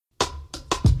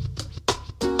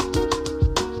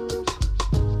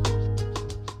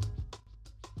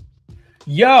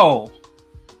Yo,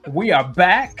 we are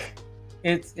back.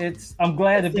 I'm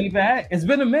glad to be back. It's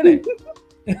been a minute.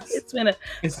 It's been a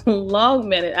long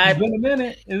minute. It's been a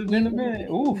minute. It's been a minute.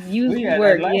 Oof.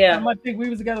 Last time I think we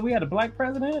was together, we had a black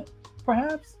president,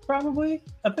 perhaps, probably.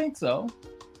 I think so.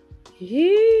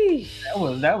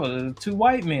 Yeesh. That was 2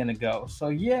 white men ago. So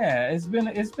yeah, it's been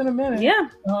a minute. Yeah.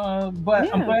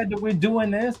 But I'm glad that we're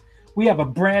doing this. We have a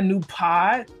brand new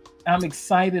pod. I'm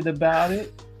excited about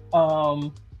it.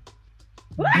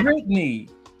 Brittany,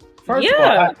 first of all,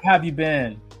 how have you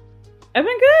been? I've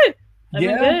been good. I've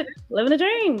been good. Living the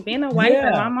dream. Being a wife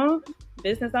and mama,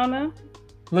 business owner.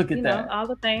 Look at that. All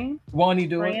the things. Won't he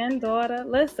do it? Granddaughter.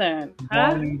 Listen.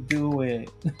 Won't he do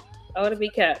it? Oh, to be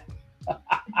kept.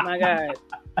 My God.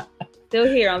 Still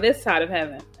here on this side of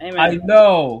heaven. Amen.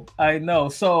 I know.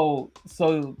 So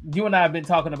you and I have been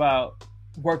talking about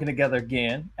working together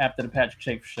again after the Patrick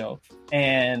Schaefer show.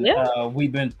 And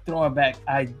we've been throwing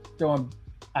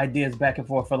ideas back and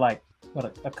forth for like,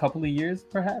 a couple of years,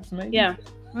 perhaps, maybe? Yeah.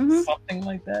 Mm-hmm. Something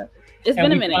like that. It's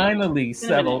been a minute. We finally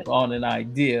settled on an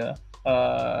idea.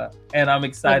 And I'm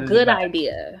excited. A good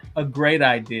idea. A great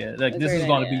idea. Like, this is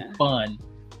going to be fun.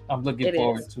 I'm looking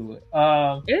forward to it.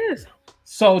 It is.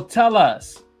 So tell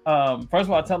us, first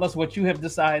of all, tell us what you have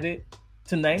decided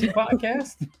to name the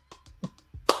podcast.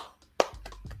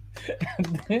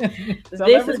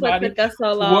 This is what took us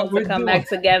so long to come back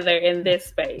together in this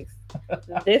space.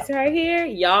 This right here,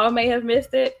 y'all may have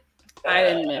missed it. I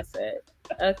didn't miss it.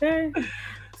 Okay.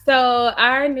 So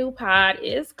our new pod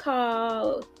is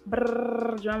called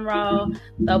drum roll.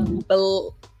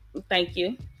 Thank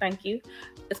you.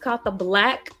 It's called the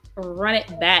Black Run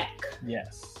It Back.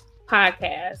 Yes.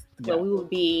 Podcast, where we will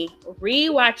be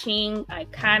rewatching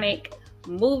iconic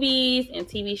movies and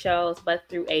TV shows, but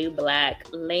through a black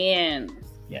lens.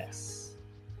 Yes.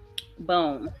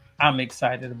 Boom. I'm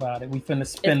excited about it. We finna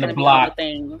spin the block.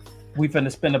 We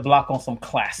finna spin the block on some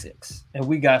classics, and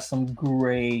we got some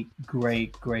great.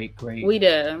 We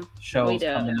do shows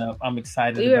coming up. I'm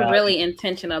excited. We were really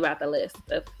intentional about the list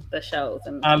of the shows.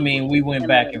 And we went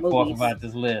back and forth about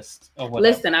this list.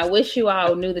 Listen, I wish you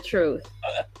all knew the truth.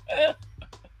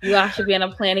 You all should be in a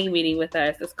planning meeting with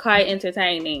us. It's quite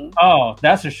entertaining. Oh,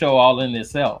 that's a show all in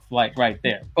itself, like right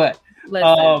there. But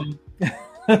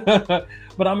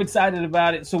but I'm excited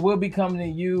about it. So we'll be coming to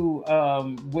you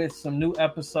with some new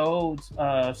episodes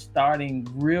starting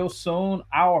real soon.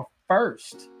 Our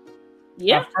first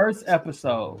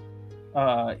episode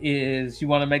is. You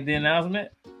want to make the announcement?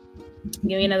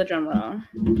 Give me another drum roll.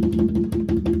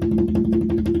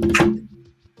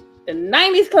 The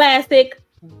 90s classic.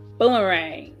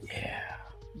 Boomerang. Yeah.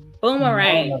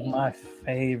 Boomerang. One of my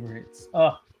favorites.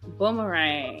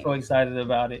 Boomerang. I'm so excited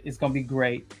about it. It's going to be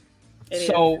great.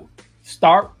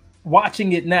 Start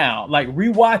watching it now. Like,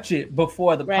 rewatch it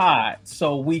before the pod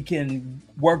so we can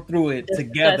work through it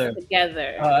together. That's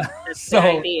the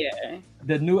idea.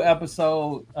 The new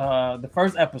episode, the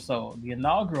first episode, the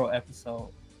inaugural episode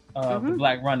of The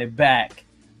Black Run It Back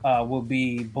will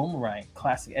be Boomerang,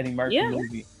 classic Eddie Murphy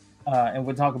movie. And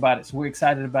we'll talk about it. So we're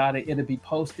excited about it. It'll be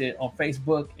posted on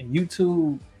Facebook and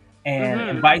YouTube, and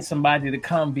invite somebody to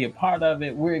come be a part of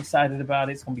it. We're excited about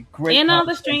it. It's going to be great. And all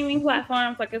the streaming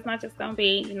platforms. Like, it's not just going to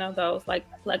be, those like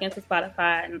plug into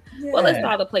Spotify and it's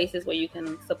all the places where you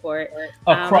can support.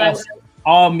 Across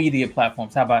all media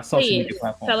platforms. How about social media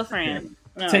platforms? Tell a friend.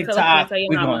 TikTok.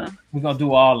 We're going to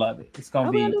do all of it. It's going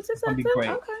to be great.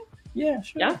 Okay. Yeah,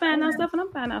 sure. Y'all find out stuff and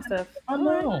I'm finding out stuff. I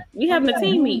know. We having a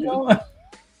team meeting.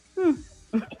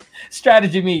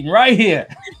 Strategy meeting right here.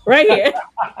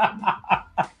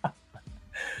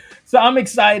 So I'm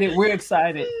excited. We're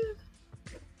excited.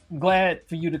 Glad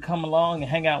for you to come along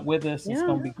and hang out with us. It's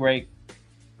going to be great.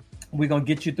 We're going to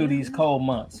get you through these cold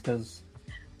months because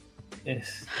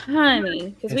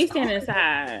because we stand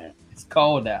inside. It's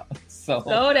cold out. So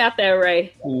cold out there,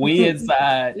 Ray. We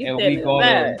inside and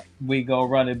we go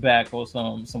run it back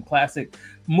on some classic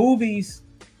movies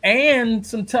and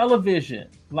some television.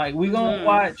 Like, we're going to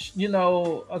watch,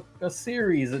 a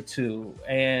series or two,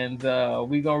 and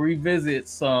we're going to revisit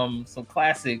some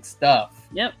classic stuff.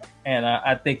 Yep. And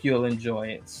I think you'll enjoy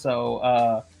it.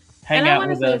 So hang out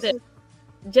with us.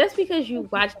 Just because you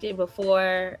watched it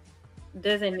before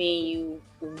doesn't mean you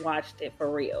watched it for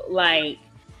real. Like,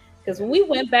 because when we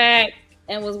went back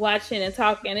and was watching and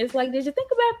talking, it's like, did you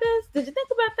think about this? Did you think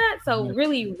about that? So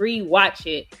really rewatch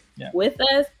it with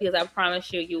us, because I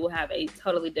promise you will have a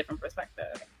totally different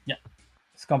perspective. Yeah,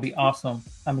 it's gonna be awesome.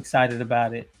 I'm excited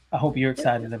about it. I hope you're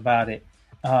excited about it.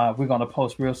 We're gonna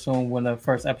post real soon when the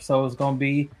first episode is gonna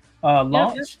be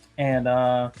launched,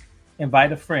 and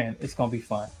invite a friend. It's gonna be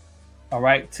fun. All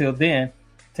right, till then,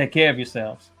 take care of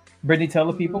yourselves. Brittany, tell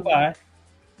the people bye.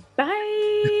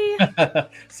 Bye.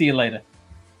 See you later.